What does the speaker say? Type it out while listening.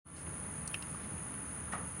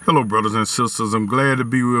Hello, brothers and sisters. I'm glad to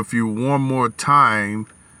be with you one more time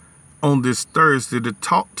on this Thursday to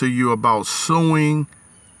talk to you about sowing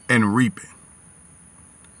and reaping.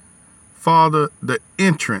 Father, the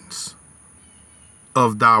entrance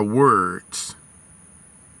of thy words,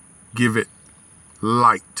 give it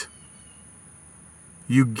light.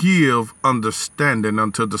 You give understanding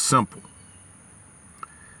unto the simple.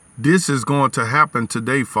 This is going to happen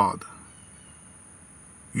today, Father.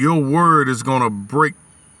 Your word is going to break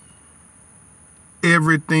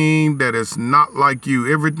everything that is not like you,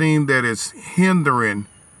 everything that is hindering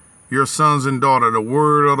your sons and daughters. The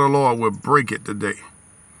word of the Lord will break it today.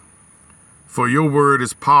 For your word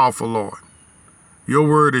is powerful, Lord. Your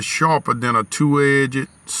word is sharper than a two-edged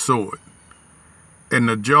sword. And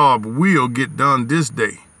the job will get done this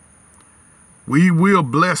day. We will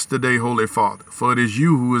bless today, Holy Father, for it is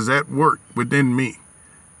you who is at work within me,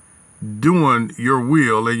 doing your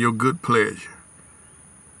will and your good pleasure.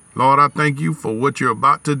 Lord, I thank you for what you're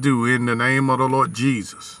about to do in the name of the Lord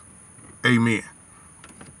Jesus. Amen.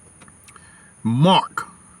 Mark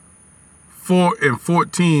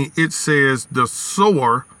 4:14, it says, the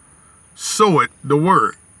sower soweth the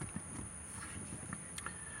word.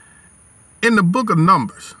 In the book of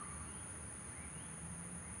Numbers,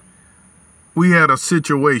 we had a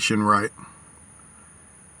situation, right?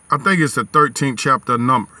 I think it's the 13th chapter of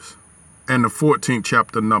Numbers and the 14th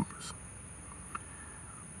chapter of Numbers,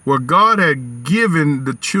 where God had given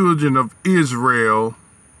the children of Israel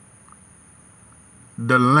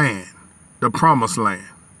the land, the promised land.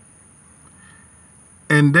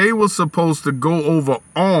 And they were supposed to go over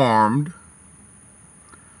armed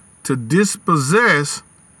to dispossess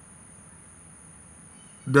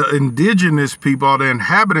the indigenous people, or the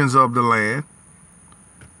inhabitants of the land,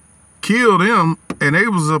 kill them, and they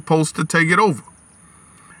were supposed to take it over.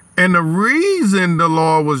 And the reason the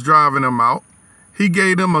Lord was driving them out, he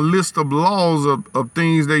gave them a list of laws of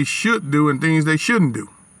things they should do and things they shouldn't do.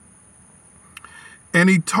 And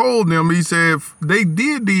he told them, he said, if they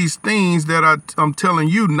did these things that I'm telling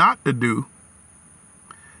you not to do,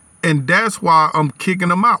 and that's why I'm kicking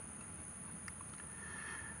them out.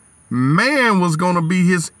 Man was going to be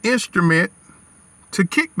his instrument to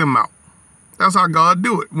kick them out. That's how God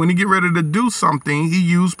do it. When he get ready to do something, he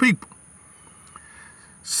use people.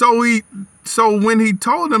 So when he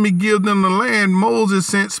told them he give them the land, Moses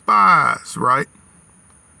sent spies, right?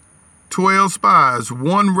 12 spies,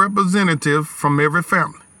 one representative from every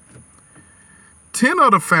family. 10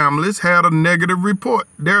 of the families had a negative report,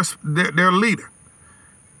 their leader.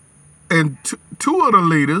 And two of the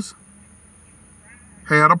leaders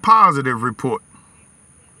had a positive report,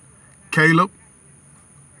 Caleb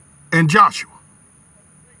and Joshua.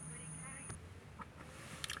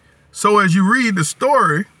 So as you read the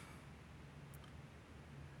story,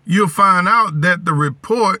 you'll find out that the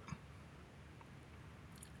report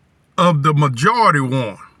of the majority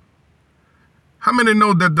won. How many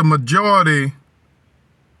know that the majority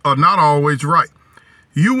are not always right?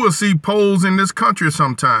 You will see polls in this country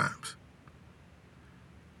sometimes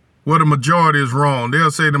where the majority is wrong.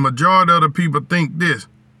 They'll say the majority of the people think this,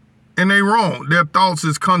 and they wrong. Their thoughts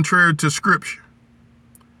is contrary to scripture.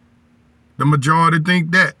 The majority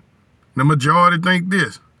think that. The majority think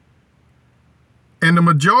this. And the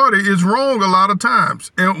majority is wrong a lot of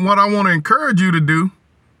times. And what I want to encourage you to do,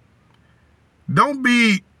 don't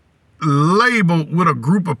be labeled with a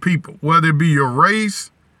group of people, whether it be your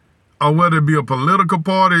race or whether it be a political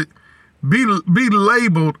party. Be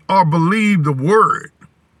labeled or believe the word.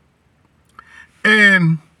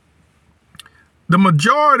 And the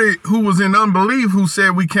majority who was in unbelief, who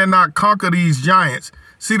said we cannot conquer these giants.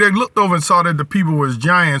 See, they looked over and saw that the people was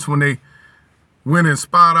giants when they went and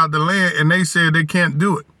spied out the land, and they said they can't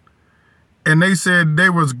do it. And they said they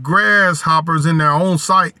was grasshoppers in their own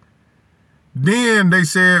sight. Then they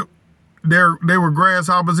said they were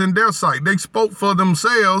grasshoppers in their sight. They spoke for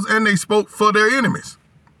themselves and they spoke for their enemies.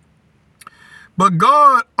 But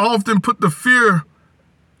God often put the fear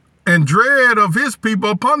and dread of his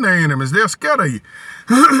people upon their enemies. They're scared of you.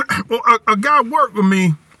 Well, a guy worked with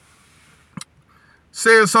me,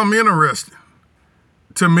 said something interesting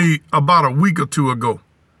to me about a week or two ago.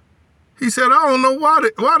 He said, I don't know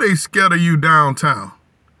why they scared of you downtown.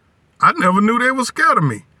 I never knew they were scared of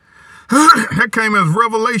me. That came as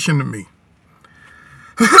revelation to me.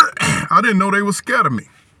 I didn't know they were scared of me.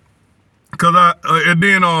 And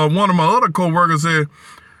then one of my other co-workers said,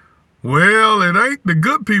 well, it ain't the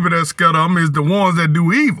good people that scared of them, it's the ones that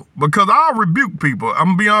do evil. Because I'll rebuke people. I'm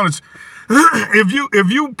gonna be honest.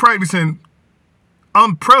 If you practicing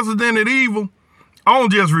unprecedented evil, I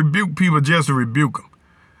don't just rebuke people just to rebuke them.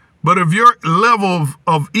 But if your level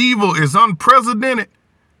of evil is unprecedented,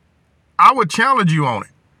 I would challenge you on it.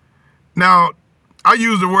 Now, I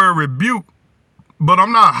use the word rebuke, but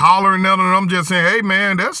I'm not hollering at them. I'm just saying, hey,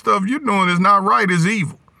 man, that stuff you're doing is not right. It's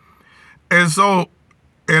evil.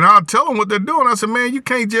 And I'll tell them what they're doing. I said, man, you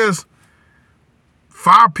can't just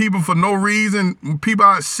fire people for no reason. People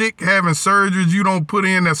out sick, having surgeries, you don't put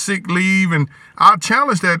in a sick leave. And I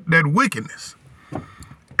challenge that wickedness.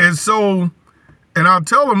 And I'll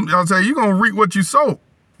tell them, I'll say, you're going to reap what you sow.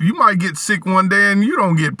 You might get sick one day and you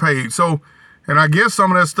don't get paid. And I guess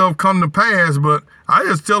some of that stuff come to pass, but I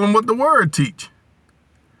just tell them what the word teach.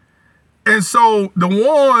 And so the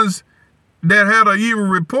ones that had an evil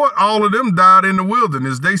report, all of them died in the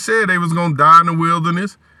wilderness. They said they was going to die in the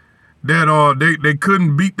wilderness, that they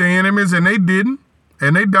couldn't beat the enemies, and they didn't,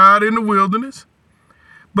 and they died in the wilderness.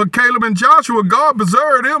 But Caleb and Joshua, God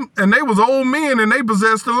preserved them, and they was old men, and they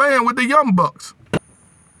possessed the land with the young bucks.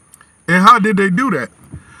 And how did they do that?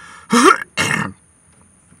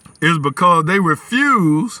 It's because they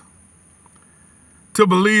refused to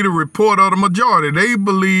believe the report of the majority. They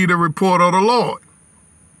believed the report of the Lord.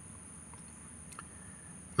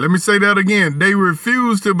 Let me say that again. They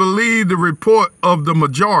refused to believe the report of the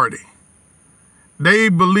majority. They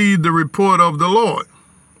believed the report of the Lord.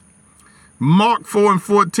 Mark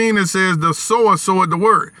 4:14, it says, the sower sowed the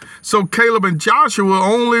word. So Caleb and Joshua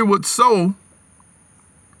only would sow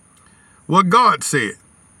what God said.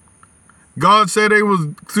 God said they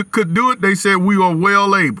could do it. They said we are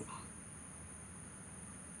well able.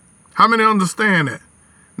 How many understand that?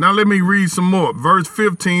 Now let me read some more. Verse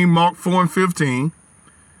 15, Mark 4:15.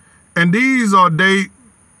 And these are they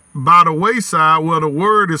by the wayside where the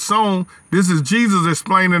word is sown. This is Jesus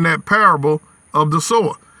explaining that parable of the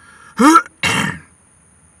sower.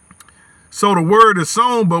 So the word is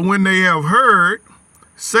sown, but when they have heard,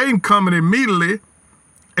 Satan cometh immediately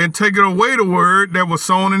and taketh away the word that was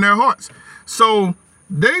sown in their hearts. So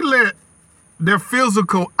they let their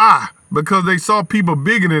physical eye, because they saw people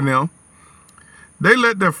bigger than them, they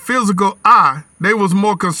let their physical eye, they was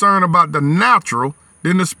more concerned about the natural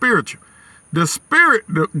than the spiritual. The spirit,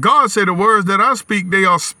 God said the words that I speak, they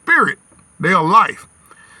are spirit, they are life.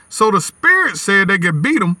 So the spirit said they could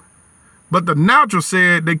beat them, but the natural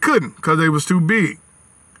said they couldn't because they was too big.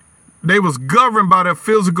 They was governed by their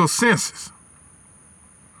physical senses.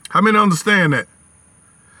 How many understand that?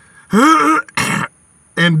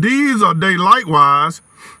 And these are they likewise,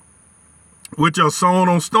 which are sown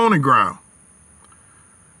on stony ground,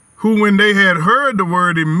 who when they had heard the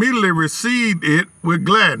word immediately received it with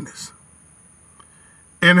gladness,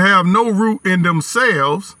 and have no root in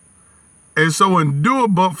themselves, and so endure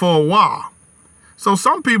but for a while. So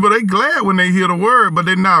some people, they glad when they hear the word, but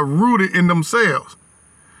they're not rooted in themselves.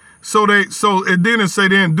 And then it say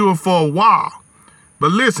they endure for a while.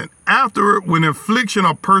 But listen, afterward, when affliction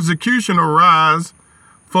or persecution arise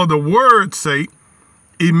for the word's sake,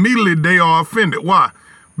 immediately they are offended. Why?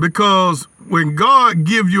 Because when God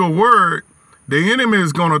gives you a word, the enemy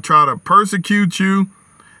is going to try to persecute you.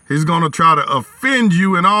 He's going to try to offend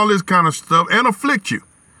you and all this kind of stuff and afflict you.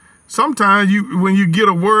 Sometimes when you get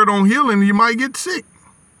a word on healing, you might get sick.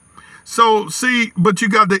 So but you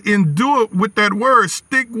got to endure with that word.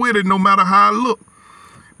 Stick with it no matter how it looks.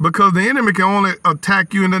 Because the enemy can only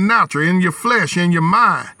attack you in the natural, in your flesh, in your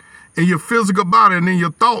mind, in your physical body, and in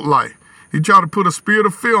your thought life. He try to put a spirit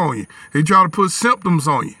of fear on you. He try to put symptoms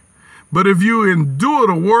on you. But if you endure,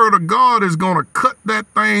 the word of God is going to cut that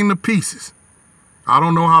thing to pieces. I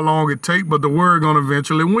don't know how long it takes, but the word going to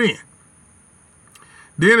eventually win.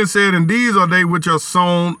 Then it said, and these are they which are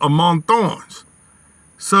sown among thorns,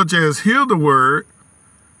 such as hear the word,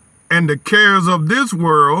 and the cares of this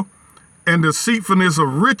world, and the deceitfulness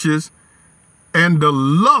of riches, and the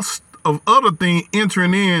lust of other things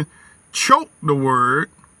entering in, choke the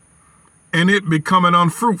word, and it becoming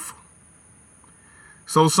unfruitful.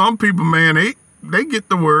 So some people, man, they get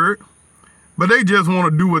the word, but they just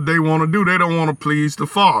want to do what they want to do. They don't want to please the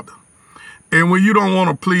Father. And when you don't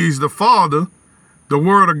want to please the Father, the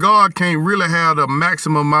word of God can't really have the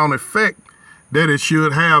maximum amount of effect that it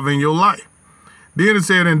should have in your life. Then it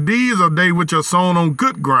said, and these are they which are sown on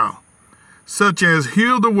good ground, such as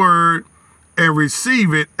hear the word and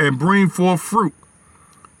receive it and bring forth fruit,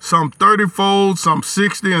 some 30-fold, some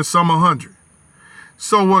 60, and some 100.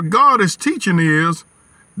 So what God is teaching is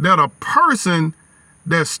that a person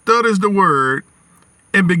that studies the word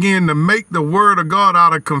and begin to make the word of God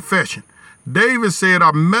out of confession. David said,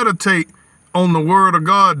 I meditate on the word of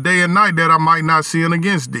God day and night that I might not sin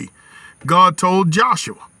against thee. God told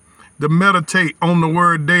Joshua to meditate on the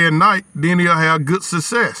word day and night, then he'll have good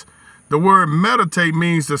success. The word meditate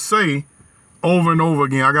means to say over and over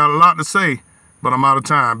again. I got a lot to say, but I'm out of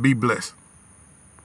time. Be blessed.